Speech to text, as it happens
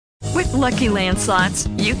With Lucky Land Slots,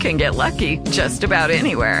 you can get lucky just about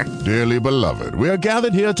anywhere. Dearly beloved, we are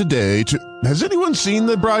gathered here today to... Has anyone seen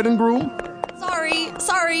the bride and groom?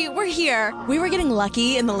 Sorry, we're here. We were getting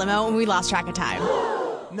lucky in the limo and we lost track of time.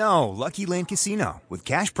 No, Lucky Land Casino, with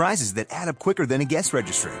cash prizes that add up quicker than a guest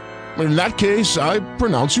registry. In that case, I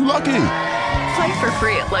pronounce you lucky. Play for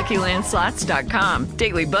free at LuckyLandSlots.com.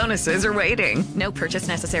 Daily bonuses are waiting. No purchase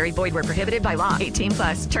necessary. Void where prohibited by law.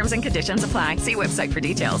 18+. Terms and conditions apply. See website for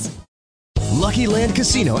details. Lucky Land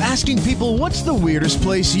Casino, asking people, what's the weirdest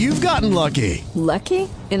place you've gotten lucky? Lucky?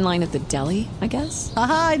 In line at the deli, I guess?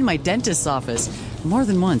 Aha, in my dentist's office. More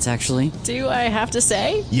than once, actually. Do I have to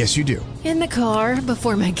say? Yes, you do. In the car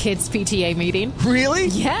before my kids' PTA meeting. Really?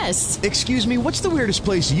 Yes. Excuse me, what's the weirdest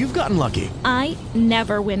place you've gotten lucky? I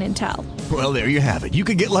never win and tell. Well, there you have it. You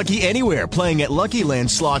can get lucky anywhere, playing at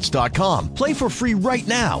LuckyLandSlots.com. Play for free right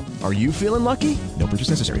now. Are you feeling lucky? No purchase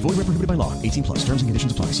necessary. Void where prohibited by law. 18+. Terms and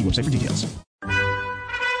conditions apply. See website for details.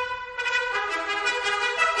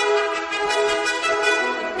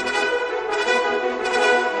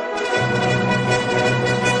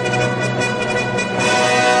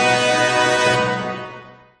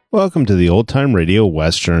 Welcome to the Old Time Radio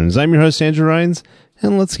Westerns. I'm your host, Andrew Rhynes,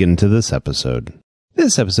 and let's get into this episode.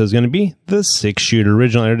 This episode is going to be The Six Shooter.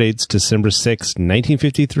 Original air dates December 6,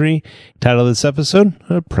 1953. Title of this episode,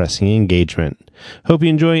 A Pressing Engagement. Hope you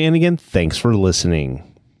enjoy, and again, thanks for listening.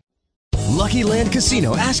 Lucky Land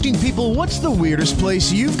Casino, asking people, what's the weirdest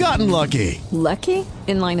place you've gotten lucky? Lucky?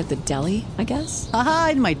 In line at the deli, I guess? Aha,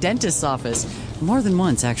 in my dentist's office. More than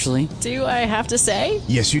once, actually. Do I have to say?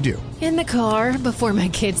 Yes, you do. In the car before my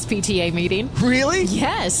kids' PTA meeting. Really?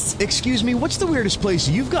 Yes. Excuse me, what's the weirdest place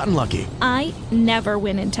you've gotten lucky? I never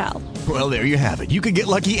win and tell. Well, there you have it. You can get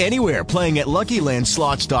lucky anywhere, playing at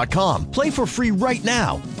LuckyLandSlots.com. Play for free right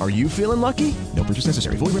now. Are you feeling lucky? No purchase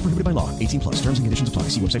necessary. Void where prohibited by law. 18+. Terms and conditions apply.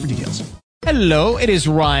 See website for details. Hello, it is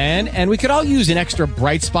Ryan, and we could all use an extra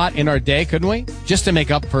bright spot in our day, couldn't we? Just to make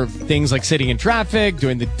up for things like sitting in traffic,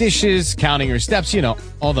 doing the dishes, counting your steps, you know,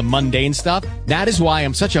 all the mundane stuff. That is why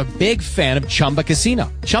I'm such a big fan of Chumba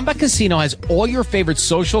Casino. Chumba Casino has all your favorite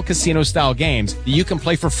social casino-style games that you can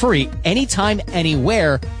play for free anytime,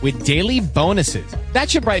 anywhere with daily bonuses. That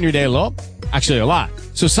should brighten your day a little. Actually, a lot.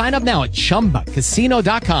 So sign up now at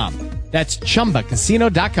ChumbaCasino.com. That's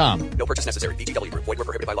ChumbaCasino.com. No purchase necessary. VGW Group. Void where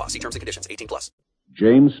prohibited by law. See terms and conditions. 18+.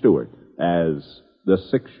 James Stewart as the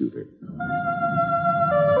Six Shooter.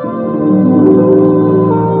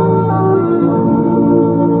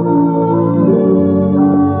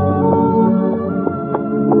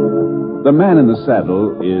 The man in the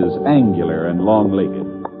saddle is angular and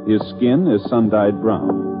long-legged. His skin is sun-dyed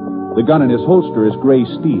brown. The gun in his holster is gray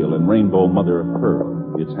steel and rainbow mother of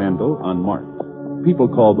pearl. Its handle unmarked. People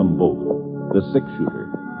call them both the Six Shooter.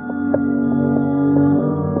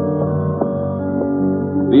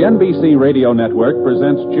 The NBC Radio Network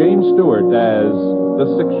presents James Stewart as the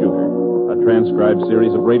Six Shooter, a transcribed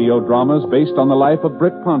series of radio dramas based on the life of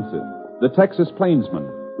Britt Ponset, the Texas plainsman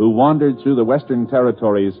who wandered through the Western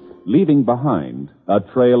territories, leaving behind a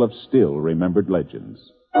trail of still-remembered legends.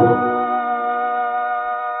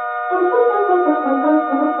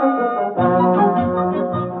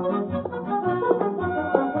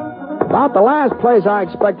 About the last place I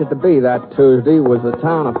expected to be that Tuesday was the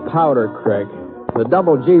town of Powder Creek. The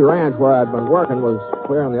Double G ranch where I'd been working was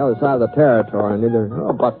clear on the other side of the territory,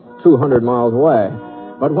 about 200 miles away.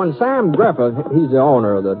 But when Sam Griffith, he's the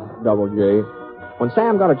owner of the Double G, when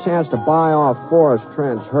Sam got a chance to buy off Forrest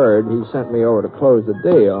Trent's herd, he sent me over to close the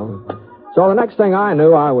deal. So the next thing I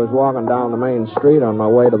knew, I was walking down the main street on my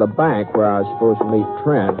way to the bank where I was supposed to meet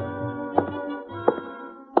Trent.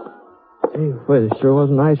 Gee whiz, it sure was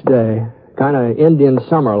a nice day. Kind of Indian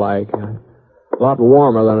summer-like. A lot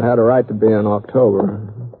warmer than it had a right to be in October.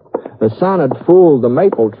 The sun had fooled the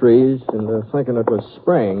maple trees into thinking it was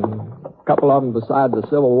spring. A couple of them beside the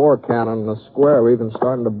Civil War cannon in the square were even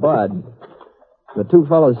starting to bud. The two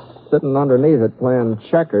fellas sitting underneath it playing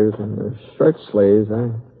checkers in their shirt sleeves,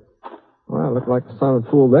 well, it looked like the sun had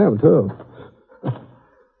fooled them, too.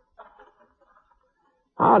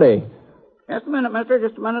 Howdy. Just a minute, mister.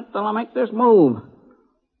 Just a minute till I make this move.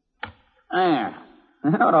 There.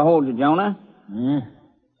 That ought to hold you, Jonah. Yeah.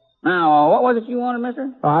 Now, what was it you wanted,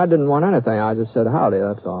 mister? Oh, I didn't want anything. I just said howdy,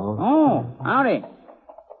 that's all. Oh, howdy.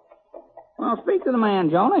 Well, speak to the man,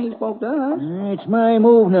 Jonah. He spoke to us. It's my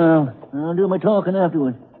move now. I'll do my talking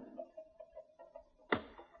afterward.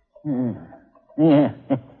 Yeah.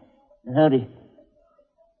 Howdy.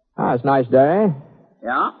 Ah, it's a nice day.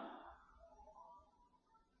 Yeah?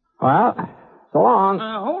 Well, so long.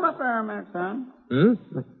 Hold up there a minute, son. Hmm?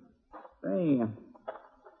 Say,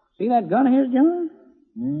 see that gun of his, Jonah?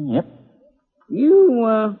 Yep.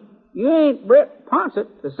 You ain't Britt Ponsett,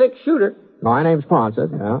 the 6-shooter. My name's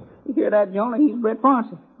Ponsett, yeah. You hear that, Jonah? He's Britt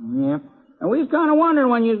Ponsett. Yep. And we was kind of wondering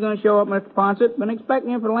when you was going to show up, Mr. Ponsett. Been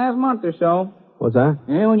expecting you for the last month or so. What's that?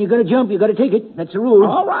 Yeah, when you got to jump, you got to take it. That's the rule.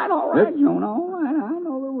 All right, Jonah. All right, I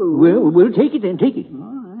know the rules. We'll take it then. Take it.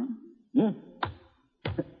 All right. Yeah.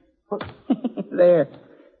 There.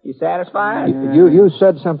 You satisfied? You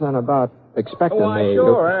said something about expecting me.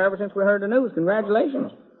 Sure. Ever since we heard the news.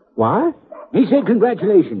 Congratulations. What? He said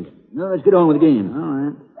congratulations. Now let's get on with the game. All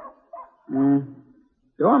right.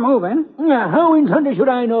 Your move, ain't it? Yeah, how in thunder should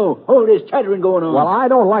I know? All this chattering going on. Well, I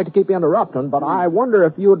don't like to keep you interrupting, but I wonder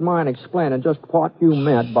if you would mind explaining just what you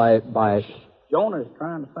meant by... Jonah's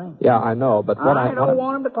trying to think. Yeah, I know, but what I don't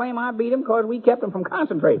want him to claim I beat him because we kept him from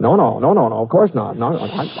concentrating. No, of course not. No,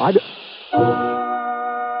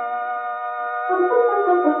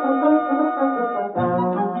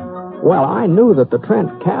 Well, I knew that the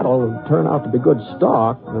Trent cattle would turn out to be good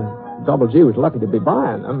stock. Double G was lucky to be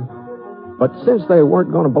buying them. But since they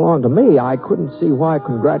weren't going to belong to me, I couldn't see why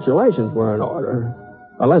congratulations were in order.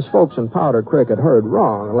 Unless folks in Powder Creek had heard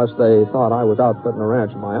wrong, unless they thought I was outfitting a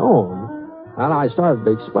ranch of my own. And I started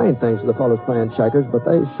to explain things to the fellows playing checkers, but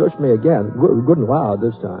they shushed me again, good and loud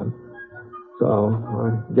this time. So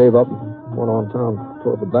I gave up and went on town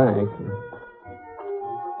toward the bank.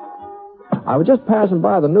 I was just passing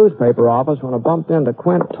by the newspaper office when I bumped into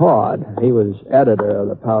Quint Todd. He was editor of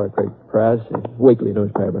the Powder Creek Press, a weekly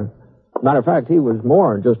newspaper. Matter of fact, he was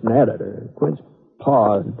more than just an editor. Quint's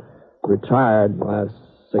pa retired the last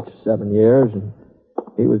 6 or 7 years, and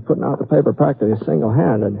he was putting out the paper practically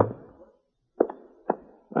single-handed.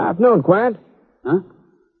 Afternoon, Quint. Huh?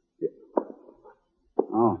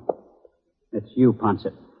 Oh, it's you,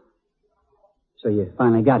 Ponsett. So you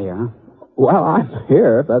finally got here, huh? Well, I'm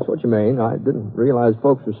here, if that's what you mean. I didn't realize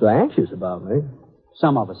folks were so anxious about me.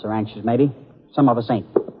 Some of us are anxious, matey. Some of us ain't.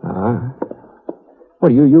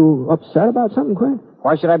 What, are you upset about something, Quint?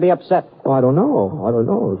 Why should I be upset? Well, I don't know.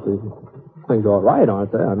 Things are all right,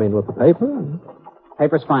 aren't they? I mean, with the paper?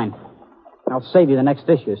 Paper's fine. I'll save you the next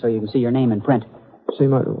issue so you can see your name in print.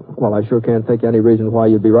 Well, I sure can't think of any reason why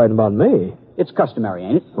you'd be writing about me. It's customary,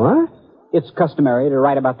 ain't it? What? It's customary to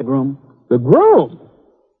write about the groom. The groom?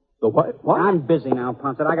 The what? I'm busy now,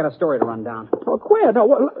 Ponsett. I got a story to run down. Oh, Quint,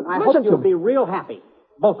 I hope you'll be real happy.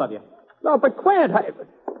 Both of you. No, but Quint,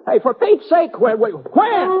 hey, for Pete's sake, Quint, wait,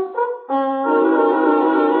 Quint!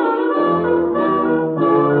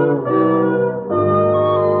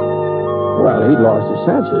 Well, he'd lost his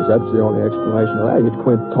senses. That's the only explanation of that.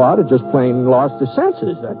 Quint Todd had just plain lost his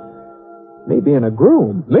senses. Me being a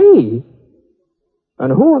groom. Me?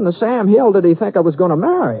 And who in the Sam Hill did he think I was going to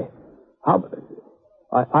marry?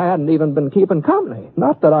 I hadn't even been keeping company.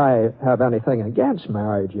 Not that I have anything against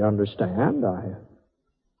marriage, you understand.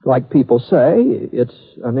 Like people say, it's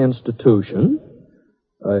an institution,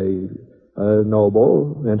 a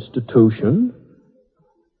noble institution.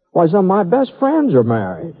 Why, some of my best friends are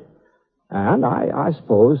married. And I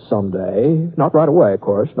suppose someday, not right away, of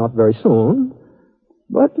course, not very soon,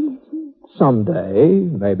 but someday,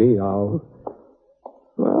 maybe I'll...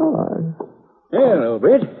 Hello,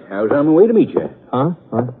 Britt. I was on my way to meet you. Huh?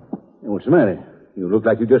 What's the matter? You look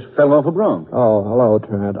like you just fell off a bronc. Oh, hello,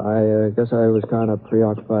 Trent. I guess I was kind of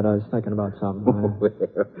preoccupied. I was thinking about something. Well,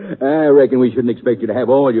 I reckon we shouldn't expect you to have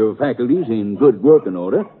all your faculties in good working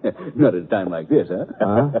order. Not at a time like this, huh?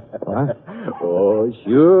 What? Oh,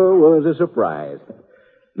 sure was a surprise.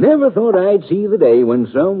 Never thought I'd see the day when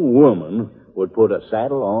some woman would put a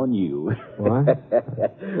saddle on you.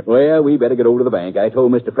 What? Well, we better get over to the bank. I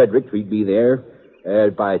told Mr. Fredericks we'd be there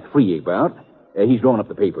by 3 about. He's drawn up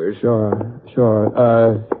the papers. Sure.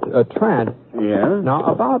 Trent. Yeah? Now,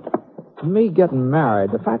 about me getting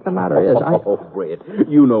married, the fact of the matter is, Oh, Britt,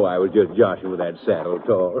 you know I was just joshing with that saddle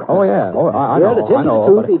talk. Oh, yeah. Oh, I know. To tell you the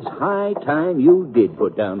truth, it's high time you did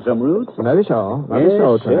put down some roots. Maybe so.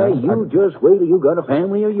 Yes, Trent. You just wait till you got a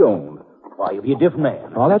family of your own. Why, you'll be a different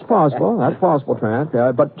man. Oh, that's possible. That's possible, Trent.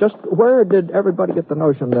 But just where did everybody get the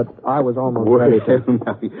notion that I was almost ready to...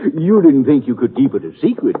 Now, you didn't think you could keep it a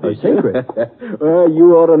secret, did you? A secret? Well,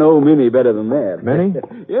 you ought to know Minnie better than that. Minnie?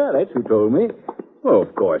 Yeah, that's who told me. Well,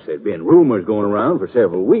 of course, there'd been rumors going around for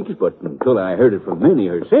several weeks, but until I heard it from Minnie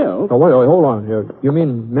herself... Oh, wait, hold on here. You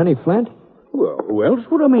mean Minnie Flint? Well, who else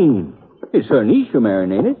would I mean? It's her niece you're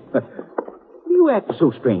marrying, ain't it? What are you acting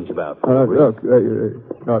so strange about? Look,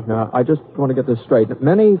 now, I just want to get this straight.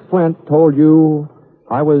 Minnie Flint told you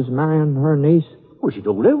I was marrying her niece? Well, she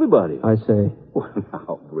told everybody. I see. Well,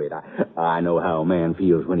 now, Britt, I know how a man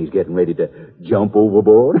feels when he's getting ready to jump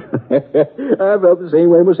overboard. I felt the same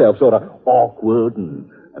way myself, sort of awkward and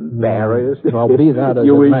Embarrassed. Well, be that as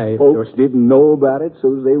you it wish may. folks didn't know about it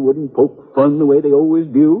so they wouldn't poke fun the way they always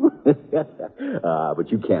do. But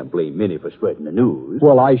you can't blame Minnie for spreading the news.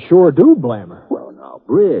 Well, I sure do blame her. Well, now,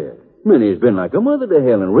 Britt, Minnie's been like a mother to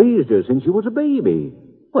Helen, raised her since she was a baby.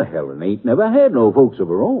 Well, Helen ain't never had no folks of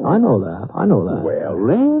her own. I know that. Well,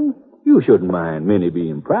 then, you shouldn't mind Minnie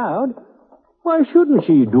being proud. Why shouldn't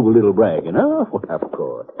she do a little bragging, huh? Well, of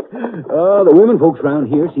course. The women folks around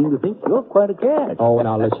here seem to think you're quite a catch. Oh,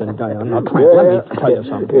 now listen, Diane. Now, Trent, let me tell you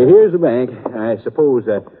something. Here's the bank. I suppose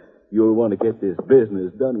you'll want to get this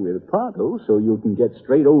business done with pronto so you can get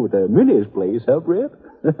straight over to Minnie's place, huh, Britt?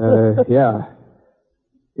 Yeah.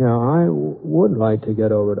 Yeah, I would like to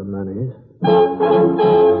get over to Minnie's.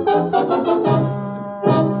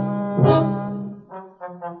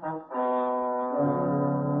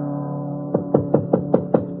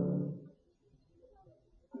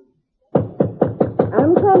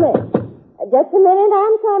 I'm coming. Just a minute,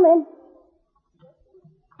 I'm coming.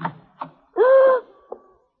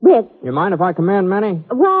 Britt. You mind if I come in, Minnie?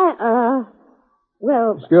 Why,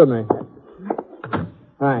 well... Excuse me.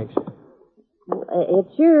 Thanks.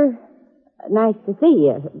 It's sure nice to see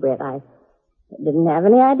you, Britt. I didn't have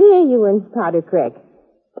any idea you were in Powder Creek.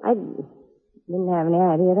 I didn't have any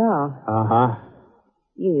idea at all. Uh-huh.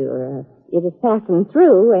 You're just passing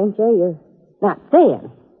through, ain't you? You're not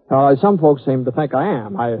staying. Some folks seem to think I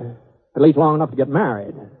am. At least long enough to get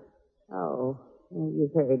married. Oh,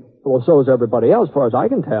 you've heard. Well, so is everybody else, as far as I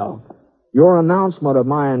can tell. Your announcement of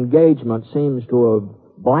my engagement seems to have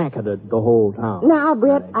blanketed the whole town. Now,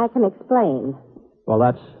 Britt, I can explain. Well,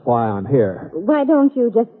 that's why I'm here. Why don't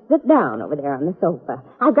you just sit down over there on the sofa?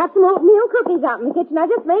 I've got some oatmeal cookies out in the kitchen. I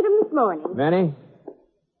just made them this morning. Minnie?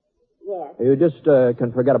 Yes. You just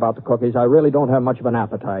can forget about the cookies. I really don't have much of an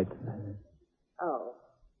appetite. Oh.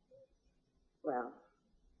 Well.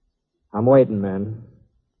 I'm waiting, Min.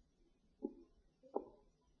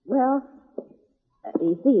 Well,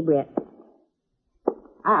 you see, Britt,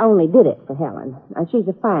 I only did it for Helen. Now, she's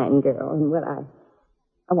a fine girl, and, well,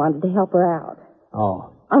 I wanted to help her out.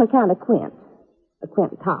 Oh. On account of Quint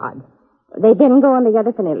Todd. They've been going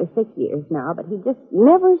together for nearly 6 years now, but he just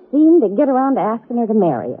never seemed to get around to asking her to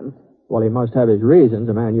marry him. Well, he must have his reasons.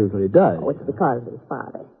 A man usually does. Oh, it's because of his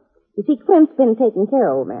father. You see, Quint's been taking care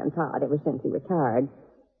of old man Todd ever since he retired.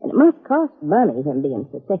 And it must cost money, him being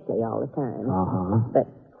so sickly all the time. Uh-huh. But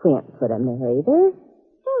Quint could have married her.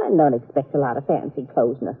 Helen don't expect a lot of fancy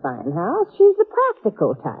clothes in a fine house. She's the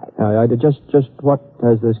practical type. Just what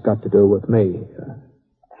has this got to do with me?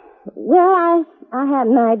 Well, I had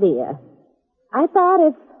an idea. I thought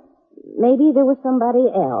if maybe there was somebody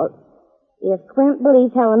else, if Quint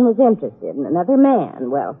believed Helen was interested in another man,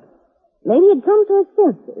 well, maybe he'd come to his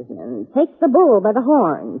senses and take the bull by the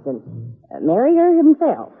horns and marry her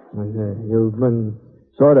himself. You've been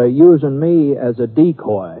sort of using me as a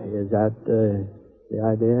decoy. Is that the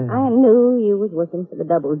idea? I knew you was working for the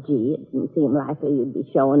Double G. It didn't seem likely you'd be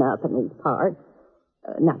showing up in these parts.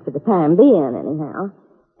 Not for the time being, anyhow.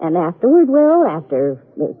 And afterward, well, after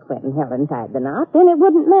Quint and Helen tied the knot, then it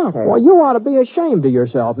wouldn't matter. Well, you ought to be ashamed of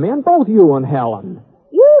yourself, man. Both you and Helen.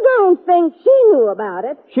 You don't think she knew about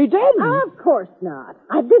it? She didn't? Of course not.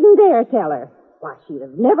 I didn't dare tell her. Why, she'd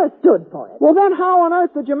have never stood for it. Well, then how on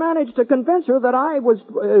earth did you manage to convince her that I was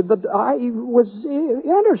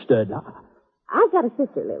interested? I've got a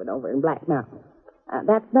sister living over in Black Mountain.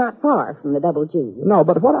 That's not far from the Double G. No,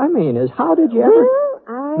 but what I mean is, how did you ever... Well,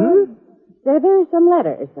 I sent her some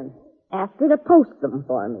letters and asked her to post them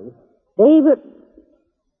for me. They was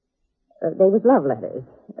love letters,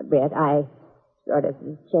 Brett. I sort of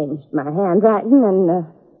changed my handwriting and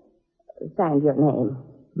signed your name.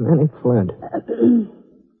 Minnie Flint.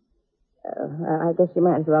 I guess you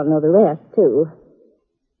might as well know the rest, too.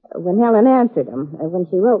 When Helen answered them, when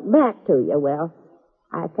she wrote back to you, well,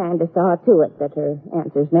 I kind of saw to it that her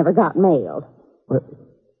answers never got mailed.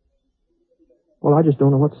 Well, I just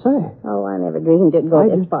don't know what to say. Oh, I never dreamed it'd go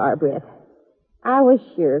this far, Britt. I was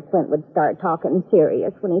sure Quint would start talking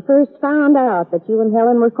serious when he first found out that you and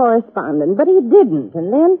Helen were corresponding, but he didn't.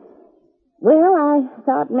 And then, well, I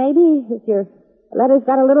thought maybe if your letters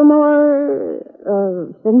got a little more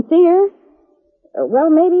sincere, well,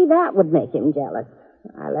 maybe that would make him jealous.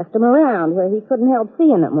 I left him around where he couldn't help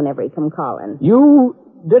seeing them whenever he come calling. You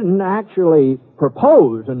didn't actually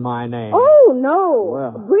propose in my name. Oh, no.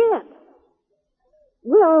 Well. Britt.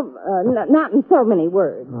 Well, not in so many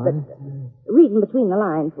words, but reading between the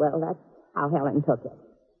lines, well, that's how Helen took it.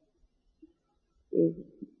 She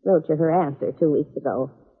wrote you her answer 2 weeks ago.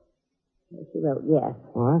 She wrote yes.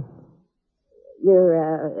 What?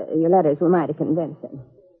 Your letters were mighty convincing.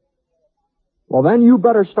 Well, then you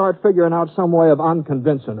better start figuring out some way of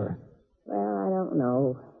unconvincing her. Well, I don't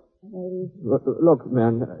know. Maybe. Look,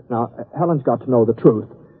 men, now, Helen's got to know the truth.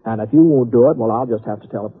 And if you won't do it, well, I'll just have to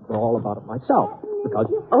tell her all about it myself. Because...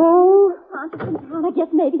 Oh, I guess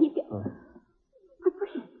maybe you can...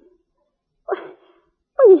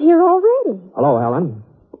 Oh, you're here already. Hello, Helen.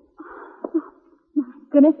 My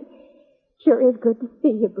goodness. Sure is good to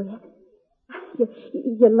see you, Brett.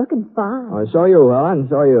 You're looking fine. Oh, so you, Helen,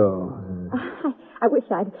 so you. I wish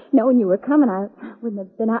I'd known you were coming. I wouldn't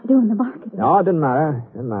have been out doing the marketing. No, it didn't matter.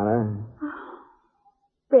 Didn't matter.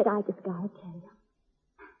 Brett, I just gotta tell you.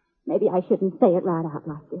 Maybe I shouldn't say it right out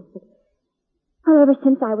like this, but ever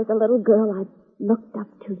since I was a little girl, I've looked up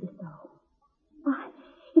to you so.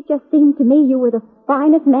 It just seemed to me you were the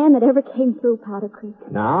finest man that ever came through Powder Creek.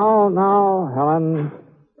 No, Helen.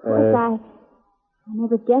 Of course, I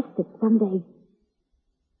never guessed that someday,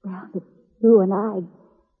 well, that you and I...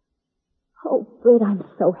 Oh, Britt, I'm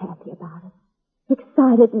so happy about it.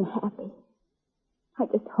 Excited and happy. I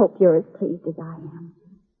just hope you're as pleased as I am.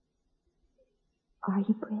 Are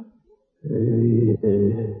you, Britt?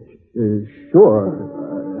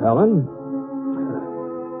 Sure, Helen.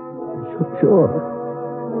 Sure.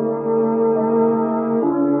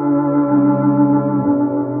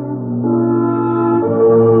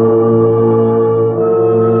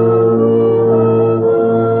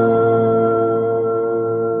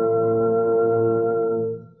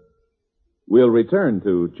 We'll return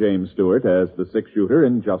to James Stewart as the six-shooter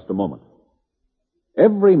in just a moment.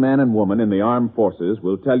 Every man and woman in the armed forces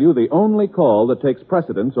will tell you the only call that takes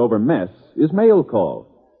precedence over mess is mail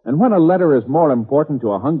call. And when a letter is more important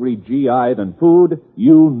to a hungry GI than food,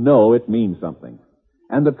 you know it means something.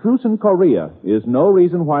 And the truce in Korea is no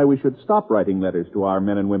reason why we should stop writing letters to our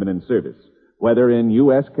men and women in service, whether in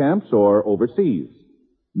U.S. camps or overseas.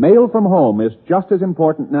 Mail from home is just as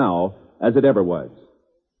important now as it ever was.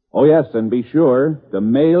 Oh, yes, and be sure to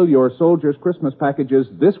mail your soldier's Christmas packages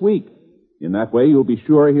this week. In that way, you'll be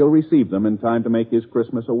sure he'll receive them in time to make his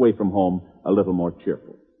Christmas away from home a little more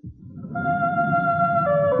cheerful.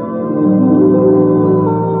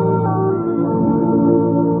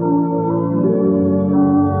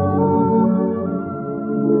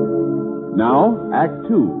 Now, Act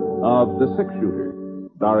Two of The Six-Shooter,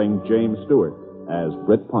 starring James Stewart as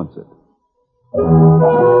Britt Ponsett.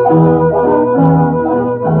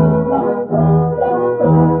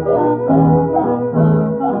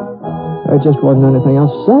 There just wasn't anything else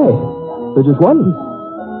to say. There just wasn't.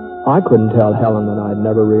 I couldn't tell Helen that I'd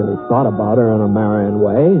never really thought about her in a marrying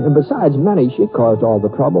way. And besides, Minnie, she caused all the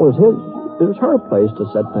trouble. It was her place to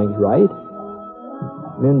set things right.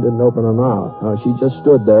 Min didn't open her mouth. She just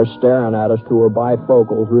stood there staring at us through her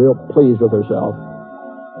bifocals, real pleased with herself.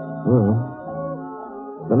 Well,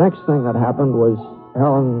 the next thing that happened was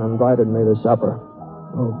Helen invited me to supper.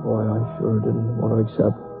 Oh, boy, I sure didn't want to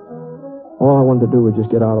accept. All I wanted to do was just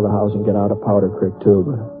get out of the house and get out of Powder Creek, too.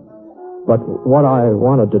 But what I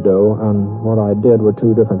wanted to do and what I did were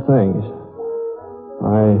two different things.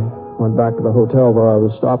 I went back to the hotel where I was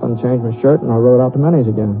stopping, changed my shirt, and I rode out to Minnie's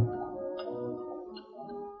again.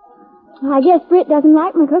 I guess Britt doesn't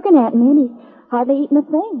like my cooking at him, and he's hardly eaten a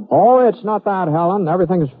thing. Oh, it's not that, Helen.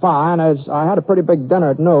 Everything's fine. I had a pretty big dinner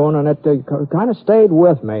at noon, and it kind of stayed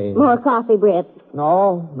with me. More coffee, Britt.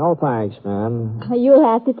 No thanks, man. You'll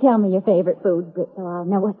have to tell me your favorite food, Britt, so I'll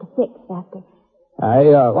know what to fix after.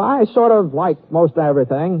 I sort of like most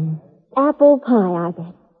everything. Apple pie, I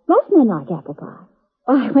bet. Most men like apple pie.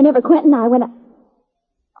 Why, whenever Quentin and I went...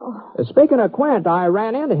 Oh. Speaking of Quint, I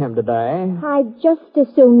ran into him today. I'd just as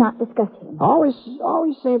soon not discuss him. Always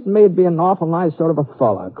seemed to me to be an awful nice sort of a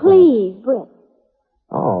fella. Quint. Please, Britt.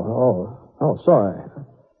 Oh, sorry.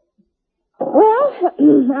 Well,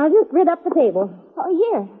 I'll just rid up the table.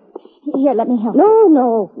 Oh, here, let me help you.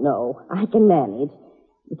 No, I can manage.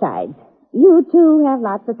 Besides, you two have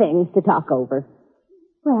lots of things to talk over.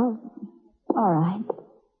 Well, all right.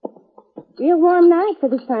 Real warm night for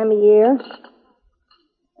this time of year.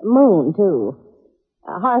 Moon, too.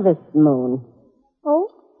 A harvest moon. Oh?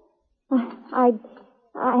 I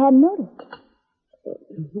hadn't noticed.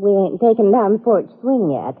 We ain't taken down the porch swing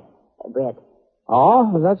yet, Britt.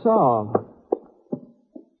 Oh, that's all.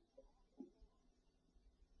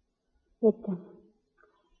 It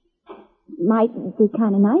might be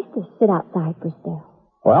kind of nice to sit outside for a spell.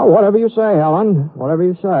 Well, whatever you say, Helen. Whatever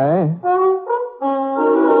you say.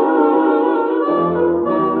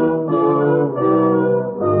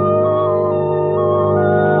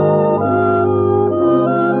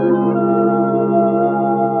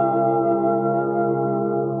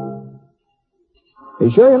 You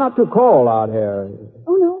sure you're not too cold out here?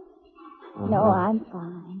 Oh, no. No, I'm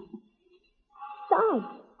fine.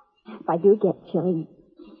 I do get chilly,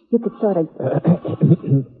 you could sort of...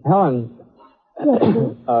 Helen.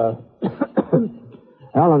 Yes,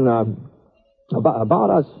 Helen, about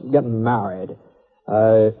us getting married.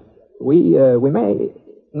 We may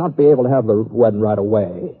not be able to have the wedding right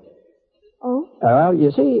away. Oh? Well,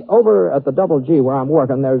 you see, over at the Double G where I'm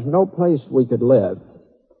working, there's no place we could live.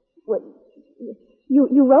 What?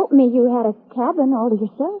 You wrote me you had a cabin all to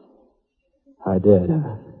yourself. I did.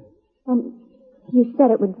 And you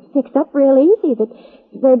said it would fix up real easy, that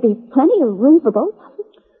there'd be plenty of room for both of us.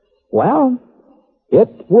 Well, it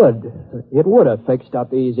would. It would have fixed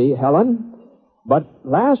up easy, Helen. But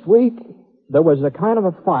last week, there was a kind of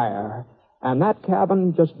a fire, and that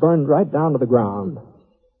cabin just burned right down to the ground.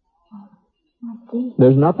 I see.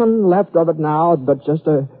 There's nothing left of it now but just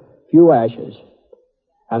a few ashes.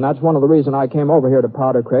 And that's one of the reasons I came over here to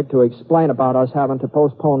Powder Creek, to explain about us having to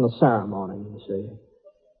postpone the ceremony, you see.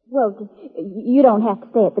 Well, you don't have to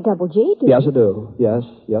stay at the Double G, do you? Yes, I do. Yes,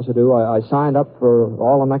 I do. I signed up for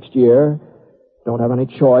all of next year. Don't have any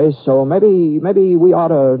choice, so maybe we ought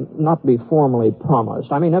to not be formally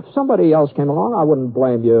promised. I mean, if somebody else came along, I wouldn't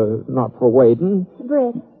blame you not for waiting.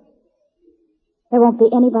 Britt, there won't be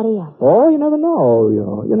anybody else. Oh, you never know.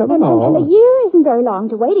 You never know. And a year isn't very long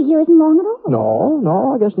to wait. A year isn't long at all.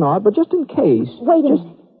 No, I guess not. But just in case. Wait a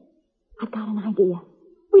minute. I've got an idea.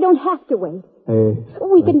 We don't have to wait. Hey.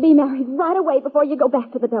 We can be married right away before you go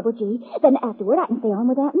back to the Double G. Then afterward, I can stay on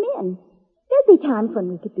with Aunt Min. There'll be times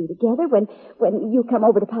when we could be together, when you come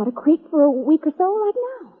over to Powder Creek for a week or so, like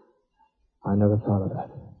now. I never thought of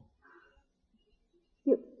that.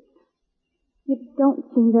 You don't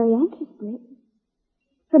seem very anxious, Britt.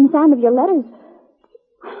 From the sound of your letters,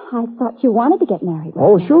 I thought you wanted to get married.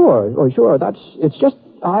 Oh, sure. It's just,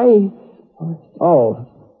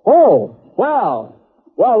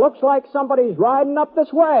 Well, looks like somebody's riding up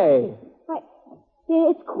this way. Right.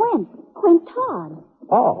 It's Quint Todd.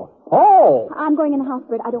 Oh. I'm going in the house,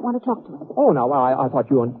 Britt. I don't want to talk to him. Oh, now, I thought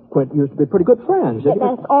you and Quint used to be pretty good friends.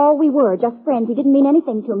 That's all we were, just friends. He didn't mean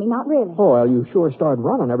anything to me, not really. Oh, well, you sure started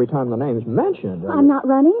running every time the name's mentioned. I'm not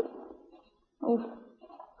running? Oh,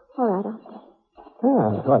 all right, I'll stay.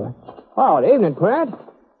 Yeah, well, good evening, Quint.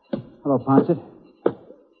 Hello, Ponset.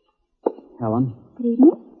 Helen. Good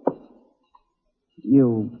evening.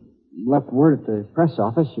 You left word at the press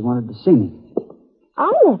office you wanted to see me.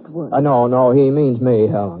 I left word? No, he means me,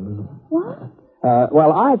 Helen. What?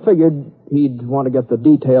 Well, I figured he'd want to get the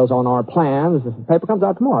details on our plans. The paper comes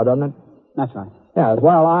out tomorrow, doesn't it? That's right. Yeah,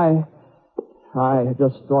 well, I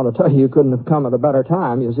just want to tell you couldn't have come at a better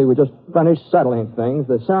time. You see, we just finished settling things.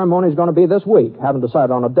 The ceremony's going to be this week. Haven't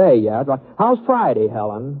decided on a day yet. How's Friday,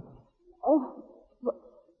 Helen? Oh,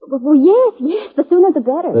 well, yes. The sooner the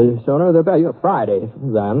better. The sooner the better. Friday,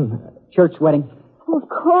 then. Church wedding. Oh, of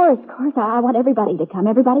course. I want everybody to come,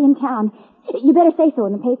 everybody in town. You better say so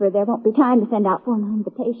in the paper. There won't be time to send out formal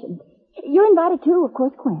invitations. You're invited, too, of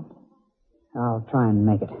course, Quint. I'll try and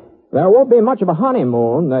make it. There won't be much of a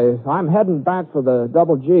honeymoon. I'm heading back for the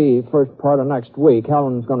Double G first part of next week.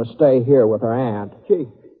 Helen's going to stay here with her aunt.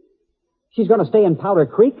 She's going to stay in Powder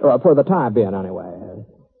Creek? For the time being, anyway.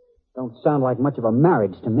 Don't sound like much of a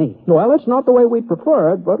marriage to me. Well, it's not the way we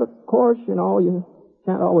prefer it, but of course, you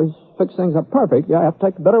can't always fix things up perfect. You have to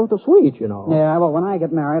take the bitter with the sweet, Yeah, well, when I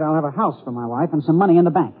get married, I'll have a house for my wife and some money in the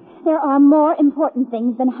bank. There are more important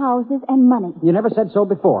things than houses and money. You never said so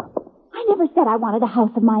before. I never said I wanted a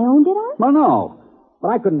house of my own, did I? Well, no. But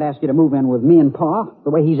I couldn't ask you to move in with me and Pa,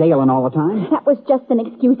 the way he's ailing all the time. That was just an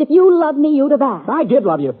excuse. If you loved me, you'd have asked. I did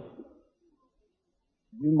love you.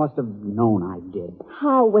 You must have known I did.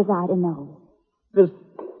 How was I to know?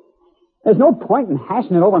 There's no point in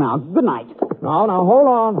hashing it over now. Good night. No, hold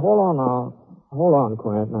on now. Hold on,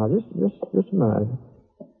 Quint. Now, just a minute.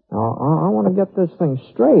 Now, I want to get this thing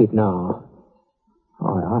straight now.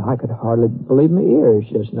 I could hardly believe my ears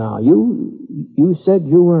just now. You said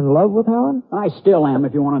you were in love with Helen? I still am,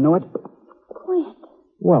 if you want to know it. Quint.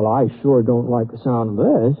 Well, I sure don't like the sound of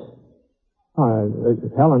this.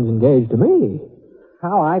 Helen's engaged to me.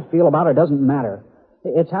 How I feel about her doesn't matter.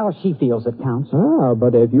 It's how she feels that counts. Ah,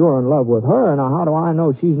 but if you're in love with her, now how do I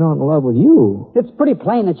know she's not in love with you? It's pretty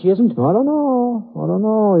plain that she isn't. I don't know.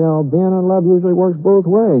 Being in love usually works both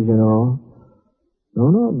ways, Don't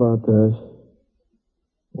know about this.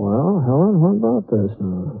 Well, Helen, what about this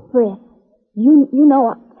now? Britt, you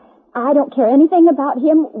know I don't care anything about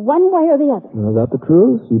him one way or the other. Is that the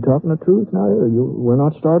truth? You talking the truth now? We're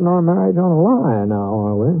not starting our marriage on a lie now,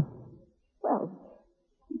 are we? Well,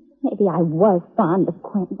 maybe I was fond of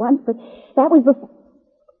Quint once, but that was before...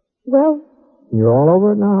 Well... You're all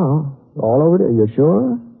over it now. All over it. You're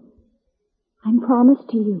sure? I'm promised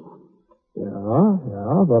to you.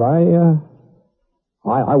 Yeah, but I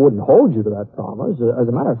wouldn't hold you to that promise. As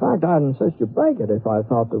a matter of fact, I'd insist you break it if I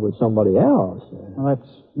thought there was somebody else. Well, that's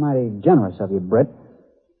mighty generous of you, Britt.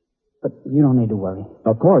 But you don't need to worry.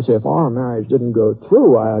 Of course, if our marriage didn't go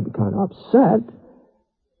through, I'd be kind of upset.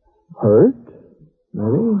 Hurt,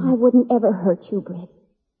 maybe. I wouldn't ever hurt you, Britt.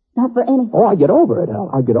 Not for anything. Oh, I'd get over it.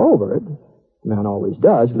 I'd get over it. Man always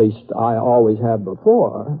does. At least I always have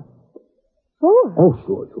before. Sure. Oh,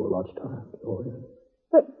 sure. Lots of times. Oh, yeah.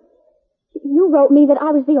 But you wrote me that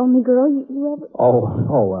I was the only girl you ever...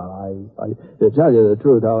 Oh, well, I to tell you the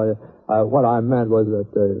truth, what I meant was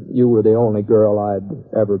that you were the only girl I'd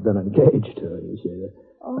ever been engaged to, you see.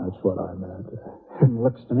 That's what I meant. It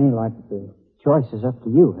looks to me like the choice is up to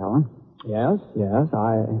you, Helen. Yes,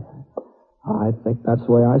 I think that's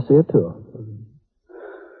the way I see it, too.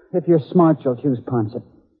 If you're smart, you'll choose Ponset.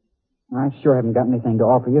 I sure haven't got anything to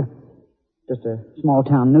offer you. Just a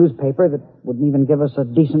small-town newspaper that wouldn't even give us a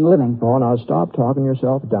decent living. Oh, now stop talking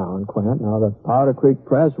yourself down, Quint. Now, the Powder Creek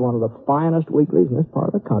Press is one of the finest weeklies in this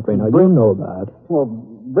part of the country. Now, you know that. Well,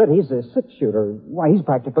 Britt, he's a six-shooter. Why, he's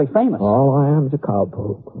practically famous. All I am is a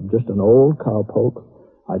cowpoke. I'm just an old cowpoke.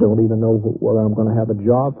 I don't even know whether I'm going to have a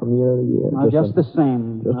job from year to year. Well, just the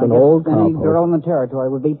same. Just an old cowpoke. Any girl in the territory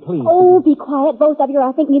would be pleased. Oh, be quiet, both of you.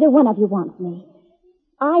 I think neither one of you wants me.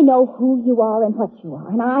 I know who you are and what you are,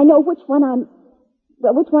 and I know which one I'm...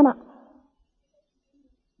 Well, which one I...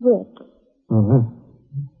 Britt. Uh-huh.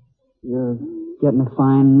 You're getting a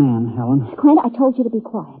fine man, Helen. Quint, I told you to be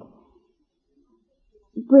quiet.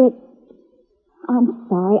 Britt, I'm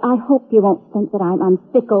sorry. I hope you won't think that I'm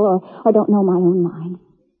fickle or don't know my own mind.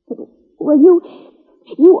 But, well, you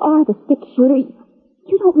are the six-shooter.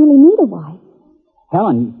 You don't really need a wife.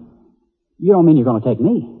 Helen, you don't mean you're going to take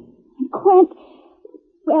me? Quint,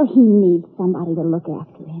 well, he needs somebody to look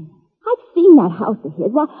after him. I've seen that house of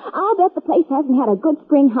his. Well, I'll bet the place hasn't had a good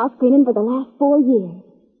spring house cleaning for the last 4 years.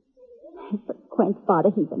 But Quint's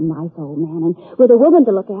father, he's a nice old man, and with a woman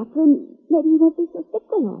to look after him, maybe he won't be so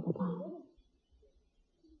sickly all the time.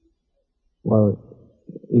 Well,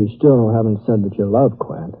 you still haven't said that you love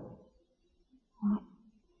Quint.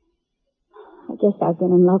 I guess I've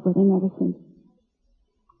been in love with him ever since.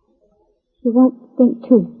 You won't think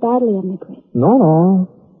too badly of me, Britt. No,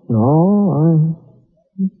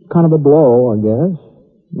 kind of a blow, I guess.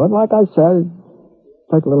 But like I said, it'll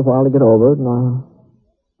take a little while to get over it, and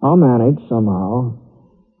I'll manage somehow.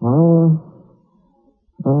 I'll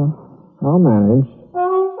manage.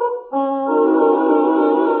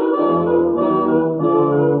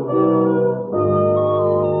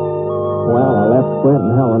 Well, I left Quint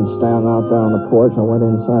and Helen standing out there on the porch. I went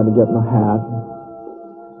inside to get my hat.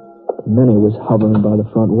 Minnie was hovering by the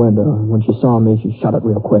front window. When she saw me, she shut it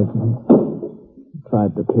real quick and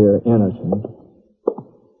tried to appear innocent.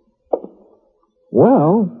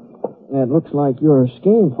 Well, it looks like your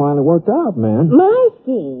scheme finally worked out, man. My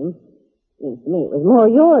scheme? Seems to me it was more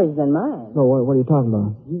yours than mine. Oh, what are you talking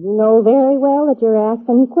about? You know very well that your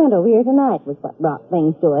asking Quint over here tonight was what brought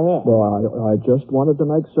things to a head. Well, I just wanted to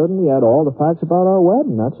make certain he had all the facts about our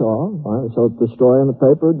wedding, that's all. So the story in the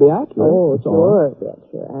paper would be accurate. Oh, that's sure,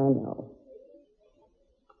 sure, I know.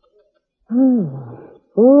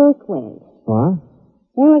 Poor Quint. What?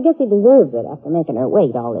 Well, I guess he deserves it after making her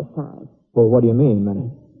wait all this time. Well, what do you mean, Minnie?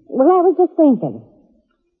 Well, I was just thinking.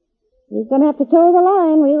 He's going to have to toe the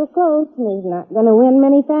line real close, and he's not going to win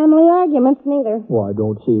many family arguments, neither. Well, I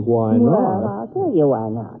don't see why not. Well, I'll tell you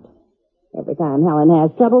why not. Every time Helen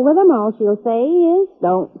has trouble with him, all she'll say is,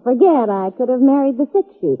 "Don't forget I could have married the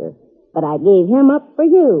six-shooter, but I gave him up for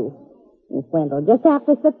you." And Quint will just have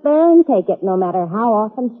to sit there and take it, no matter how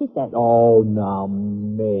often she says it. Oh, now,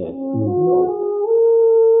 man.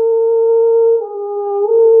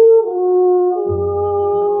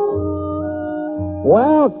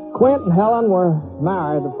 Well, Quint and Helen were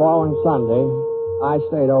married the following Sunday. I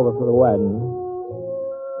stayed over for the wedding.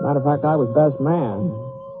 Matter of fact, I was best man.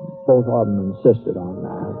 Both of them insisted on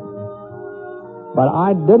that. But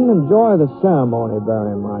I didn't enjoy the ceremony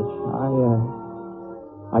very much.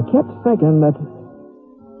 I kept thinking that,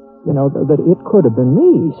 that it could have been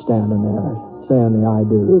me standing there saying the I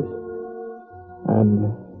do's.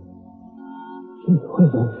 And, gee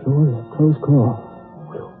whiz, that sure is a close call.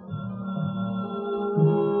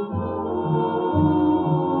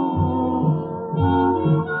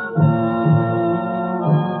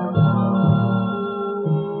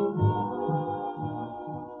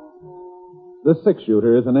 The Six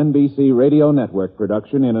Shooter is an NBC Radio Network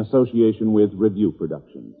production in association with Review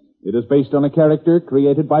Productions. It is based on a character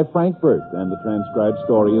created by Frank Burt, and the transcribed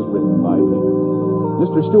story is written by him.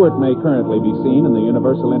 Mr. Stewart may currently be seen in the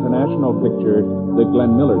Universal International picture, The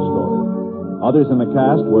Glenn Miller Story. Others in the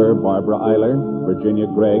cast were Barbara Eiler, Virginia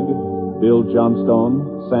Gregg, Bill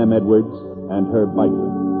Johnstone, Sam Edwards, and Herb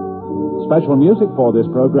Beichler. Special music for this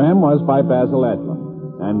program was by Basil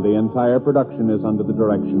Adlam, and the entire production is under the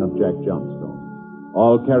direction of Jack Johnstone.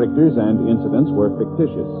 All characters and incidents were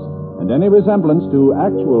fictitious, and any resemblance to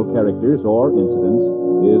actual characters or incidents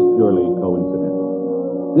is purely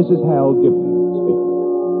coincidental. This is Hal Gibney speaking.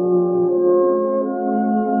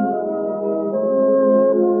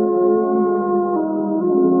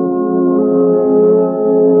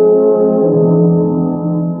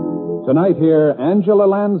 Tonight, hear Angela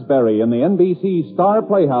Lansbury in the NBC Star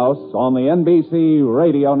Playhouse on the NBC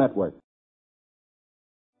Radio Network.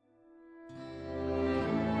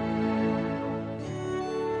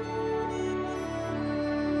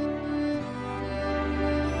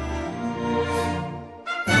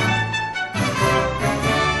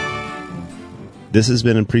 This has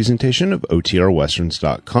been a presentation of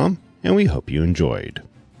OTRWesterns.com, and we hope you enjoyed.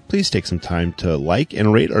 Please take some time to like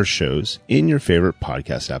and rate our shows in your favorite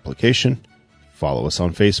podcast application. Follow us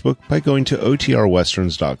on Facebook by going to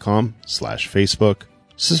OTRWesterns.com/Facebook.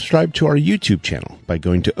 Subscribe to our YouTube channel by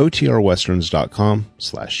going to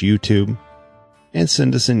OTRWesterns.com/YouTube. And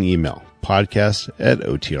send us an email,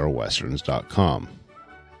 podcast@OTRWesterns.com.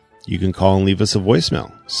 You can call and leave us a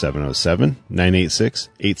voicemail,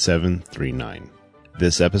 707-986-8739.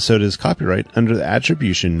 This episode is copyright under the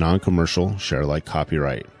Attribution Non-Commercial Share-alike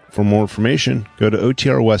copyright. For more information, go to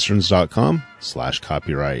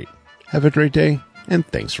OTRWesterns.com/copyright. Have a great day, and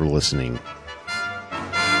thanks for listening.